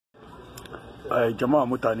Jama'a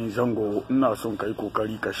mutane Zongo, ina son kai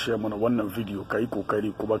kokari ka share mana wannan video, kai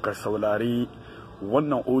kokari kuma ka saurari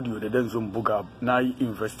wannan audio da dan zan buga. Na yi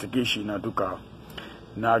investigation na duka,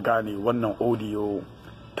 na gane wannan audio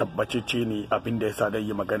tabbacece ne, abin da yasa dan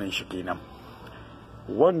yi maganar shi kenan.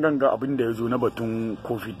 Wannan ga abin da yazo na batun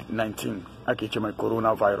COVID-19 ake ce mai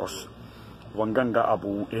coronavirus. Wannan ga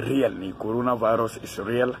abu real ne, coronavirus is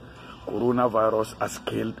real. Coronavirus has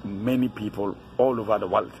killed many people all over the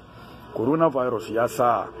world. Coronavirus ya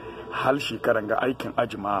sa hal shekaran ga aikin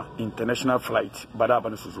ajima international flight ba da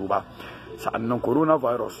bane su zo ba. Sa'annan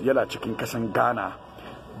coronavirus yana cikin kasan Ghana,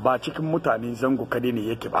 ba cikin mutane Zango kade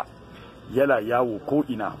ne yake ba, yana yawo ko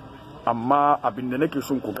ina. Amma abin da nake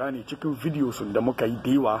son ku gane cikin videos da muka yi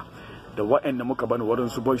dewa da waɗanda muka bani wurin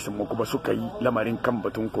su boys mu kuma suka yi lamarin kan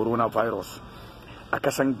batun coronavirus a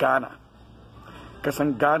kasan Ghana.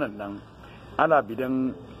 Kasan Ghana nan ana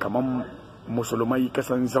bidan kaman musulmai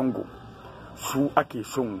kasan Zango su ake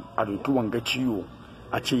son a doki wanga ciwo,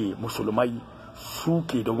 a ce musulmai su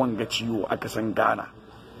ke da wanga ciwo a kasan Ghana.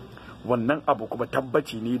 Wannan abu kuma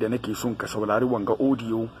tabbaci ne da nake son ka saurari wanga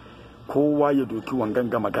audio, kowa ya doki wangan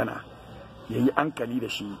ga magana yayi hankali da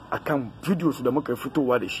shi akan videos da muka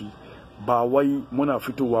fitowa da shi, ba wai muna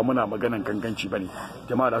fitowa muna maganan ganganci bane.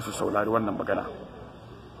 Jama'a da su saurari wannan magana.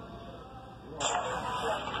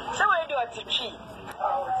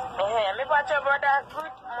 Me pacha brother,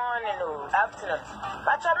 good morning or afternoon.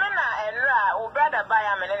 Pacha mena enra o brother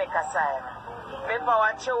baya menene kasaya. Me pa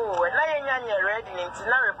wache o na yenya ready into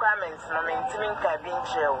na requirements no maintain cabin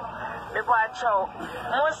chair. Me pacha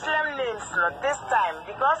Muslim names no this time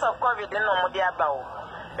because of COVID no mo dia ba o.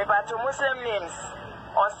 Me pacha Muslim names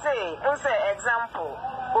or say example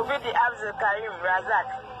obi the Abdul Karim Razak,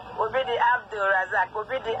 obi the Abdul Razak,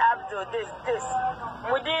 obi the Abdul this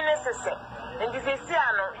mudine sese. And if you see,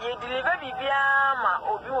 you deliver Bibiama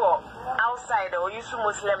or you outside or use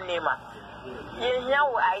Muslim name. You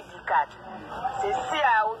have ID card. Say, see,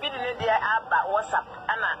 I will be the media app by WhatsApp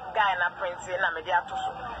and a guy and a prince in a media.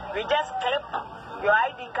 We just clip your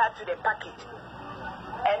ID card to the package.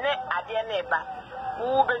 And then at the neighbor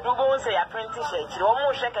who be do say a printing you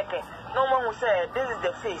almost check again. No one will say this is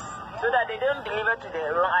the face, so that they don't deliver to the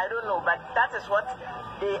wrong. I don't know, but that is what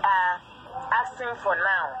they are asking for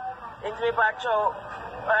now. In the patrol,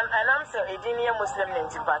 and I'm saying a junior Muslim in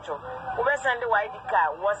the patrol. We send the ID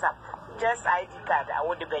card, WhatsApp, just ID card, I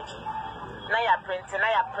would bet you. Now you're printing,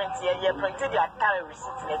 you printed your tally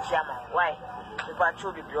receipt in the chairman. Why? The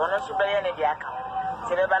patrol be honest to buy any account.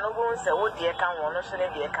 Say, never no one say, oh, the account, one also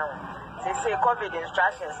the account. They say COVID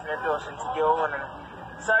instructions, no doors into the owner.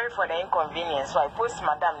 Sorry for the inconvenience, so I post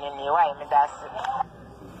Madam Nini, why me that's it.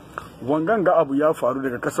 Wanganga abu ya faru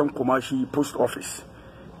daga kasan Kumashi post office.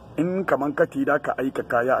 In kaman ka tida ka aika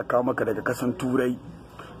kaya a kawo maka daga kasan Turai,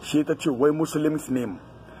 shi ta ce wai Muslims name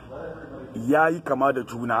yayi kama da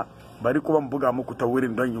juna. Bari kuma buga muku ta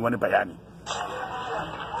wurin don yi wani bayani.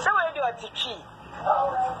 So where do you teach?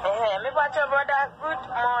 Me pacha brother, good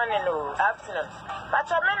morning or afternoon.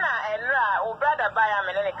 Pacha mena enra o brother baya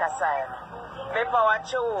menene kasaya. Me pa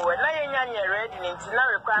wache o na yenya ready into na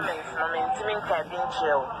requirements no maintain cabin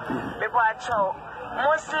chair. Me pacha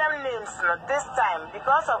Muslim names no this time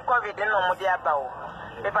because of COVID no mo dia ba o.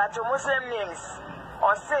 Me pacha Muslim names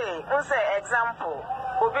or say example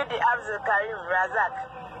obi the Abdul Karim Razak,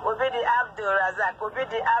 obi the Abdul Razak, obi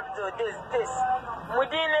the Abdul this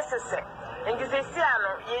mudine sese. And you say,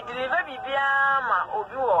 you deliver Bibiama or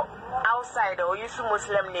you outside or use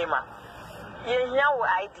Muslim name. You have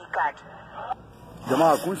ID card.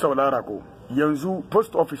 Jama'a kun saurara ko, yanzu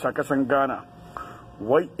post office a kasan Ghana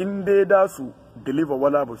wai in dai da su deliver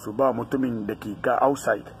wala ba su ba mutumin da ke ga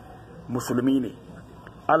outside musulmi ne,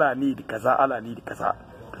 ala ni da kaza, ala ni da kaza.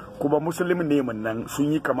 Kuma musulmi ne mun nan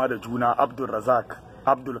sun yi kama da juna, Abdul Razak,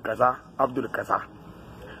 Abdul kaza, Abdul kaza.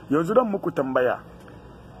 Yanzu dan muku tambaya,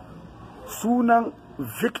 sunan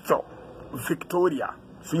Victoria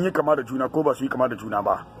sun yi kama da juna ko ba su yi kama da juna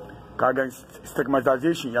ba? Kagan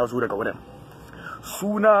stigmatization ya zo daga wurin.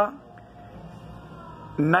 Suna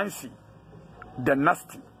Nancy da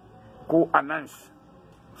Nasty ko Anance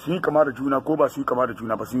sun yi kama da juna ko ba su yi kama da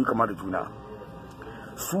juna ba? Sun yi kama da juna.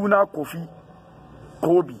 Suna Kofi,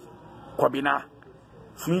 Kobi, Kwabina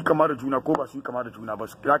sun yi kama da juna ko ba su yi kama da juna ba?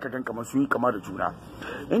 Za ka gan kamar sun yi kama da juna.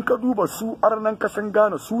 In ka duba su arnan kasan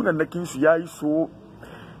Ghana sunan nakin su yayi so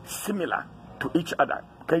similar to each other.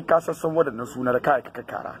 Kai ka san wadannan sunan kai ka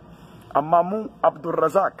kara. Amma mu Abdul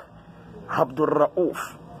Razak, Abdul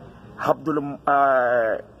Rauf, Abdul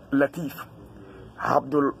Latif,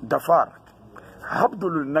 Abdul Dafar,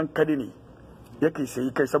 Abdul nan kade ne yake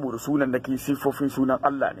sai kai saboda sunan nake sifofin sunan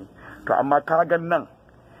Allah ne. To amma ka gan nan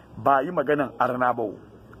ba yi maganan arna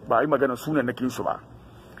ba yi maganan sunan nakin su ba,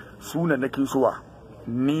 sunan nakin suwa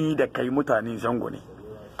ni da kai mutanen Zango ne.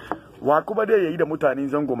 Wa kuma dai yayi da mutanen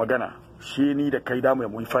Zango magana, shi ni da kai da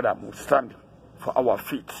mu fada mu stand for our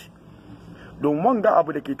feet. Don wanga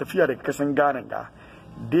abu da ke tafiya daga kasan ganan ga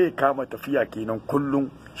dai kama tafiya kenan kullum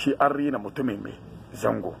shi an rena mutumin mai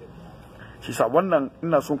Zango. Shi sa wannan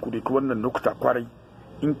ina son ku dai wannan nukta kwarai,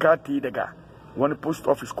 in ka ti daga wani post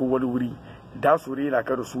office ko wani wuri da su rena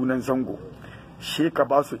ka da sunan Zango, she ka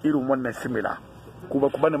ba su irin wannan simila, kuma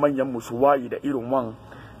na manyan musu wayi da irin wan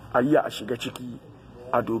ayya a shiga ciki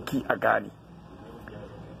a doki a gane.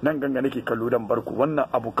 Nan ganga nake kallo dan barku wannan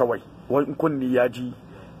abu kawai wani kunni ya ji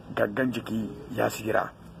gangan jiki ya tsira.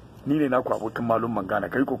 Ni ne naku abokin malum Mangana,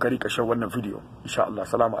 kai kokari ka share wannan video insha Allah.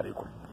 Assalamu alaikum.